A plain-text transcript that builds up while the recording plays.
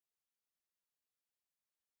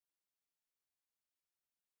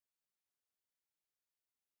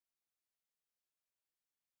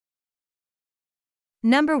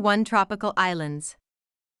Number 1. Tropical Islands.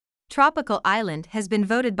 Tropical Island has been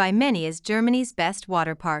voted by many as Germany's best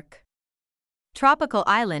water park. Tropical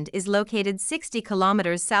Island is located 60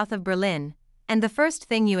 kilometers south of Berlin, and the first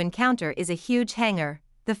thing you encounter is a huge hangar.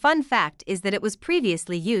 The fun fact is that it was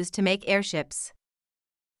previously used to make airships.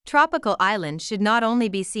 Tropical Island should not only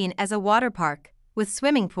be seen as a water park, with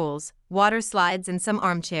swimming pools, water slides and some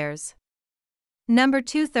armchairs. Number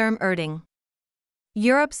 2. Therme Erding.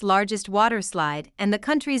 Europe's largest water slide and the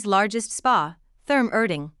country's largest spa, Therme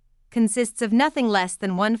Erding, consists of nothing less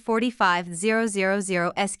than 145,000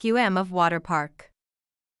 sqm of water park.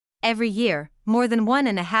 Every year, more than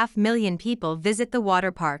 1.5 million people visit the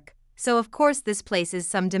water park, so of course this places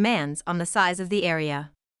some demands on the size of the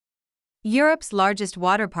area. Europe's largest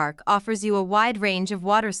water park offers you a wide range of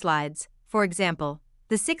water slides, for example,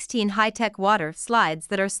 the 16 high-tech water slides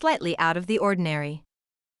that are slightly out of the ordinary.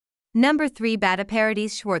 Number 3.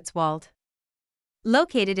 Badeparadies Schwarzwald.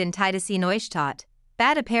 Located in Titisee Neustadt,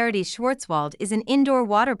 Badeparadies Schwarzwald is an indoor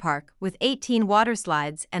water park with 18 water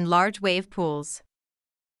slides and large wave pools.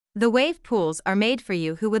 The wave pools are made for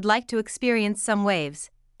you who would like to experience some waves,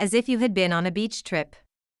 as if you had been on a beach trip.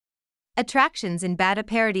 Attractions in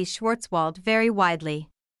Badeparadies Schwarzwald vary widely.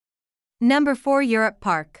 Number 4. Europa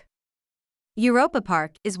Park. Europa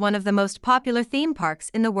Park is one of the most popular theme parks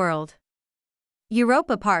in the world.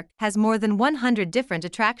 Europa Park has more than 100 different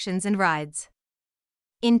attractions and rides.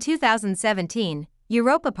 In 2017,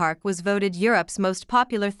 Europa Park was voted Europe's most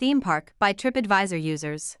popular theme park by TripAdvisor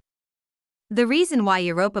users. The reason why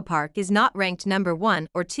Europa Park is not ranked number 1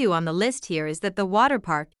 or 2 on the list here is that the water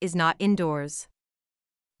park is not indoors.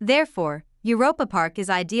 Therefore, Europa Park is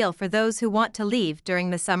ideal for those who want to leave during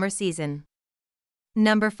the summer season.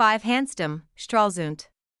 Number 5. Hansdam, Stralsund.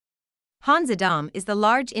 Hansdam is the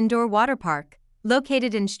large indoor water park,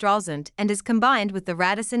 located in Stralsund and is combined with the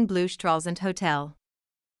Radisson Blu Stralsund Hotel.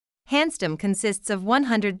 Hansdam consists of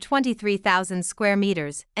 123,000 square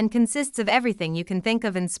meters and consists of everything you can think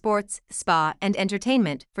of in sports, spa and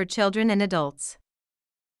entertainment for children and adults.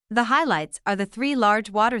 The highlights are the 3 large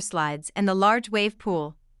water slides and the large wave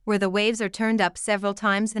pool, where the waves are turned up several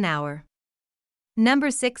times an hour. Number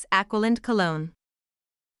 6. Aqualand Cologne.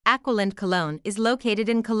 Aqualand Cologne is located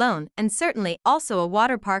in Cologne and certainly also a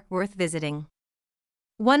water park worth visiting.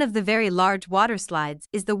 One of the very large water slides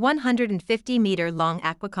is the 150-meter-long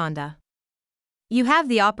Aquaconda. You have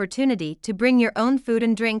the opportunity to bring your own food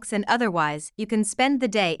and drinks, and otherwise you can spend the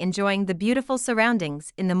day enjoying the beautiful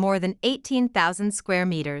surroundings in the more than 18,000 square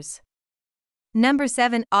meters. Number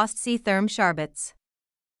 7. Ostsee Therme Scharbitz.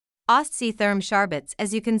 Ostsee Therme Scharbitz,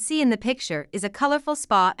 as you can see in the picture, is a colorful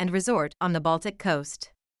spa and resort on the Baltic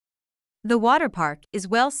coast. The water park is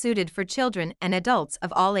well suited for children and adults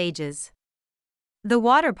of all ages. The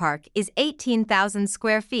water park is 18,000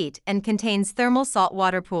 square feet and contains thermal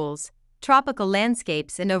saltwater pools, tropical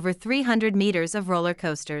landscapes and over 300 meters of roller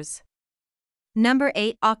coasters. Number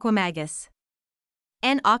 8. Aquamagus.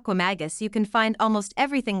 In Aquamagus you can find almost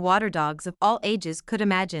everything water dogs of all ages could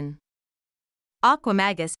imagine.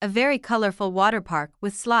 Aquamagus, a very colorful water park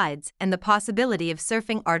with slides and the possibility of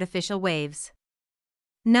surfing artificial waves.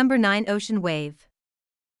 Number 9. Ocean Wave.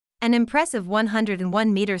 An impressive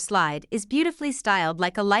 101-meter slide is beautifully styled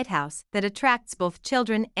like a lighthouse that attracts both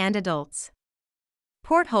children and adults.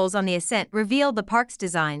 Portholes on the ascent reveal the park's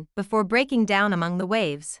design before breaking down among the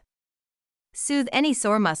waves. Soothe any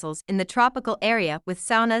sore muscles in the tropical area with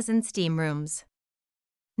saunas and steam rooms.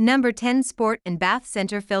 Number 10. Sport and Bath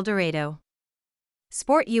Center Filderado.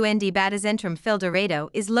 Sport und Badezentrum Filderado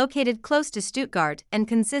is located close to Stuttgart and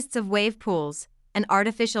consists of wave pools, an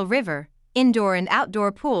artificial river, indoor and outdoor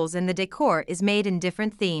pools, and the decor is made in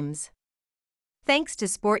different themes. Thanks to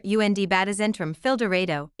Sport und Badezentrum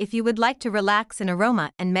Filderado, if you would like to relax in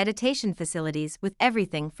aroma and meditation facilities with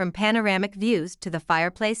everything from panoramic views to the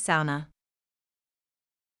fireplace sauna.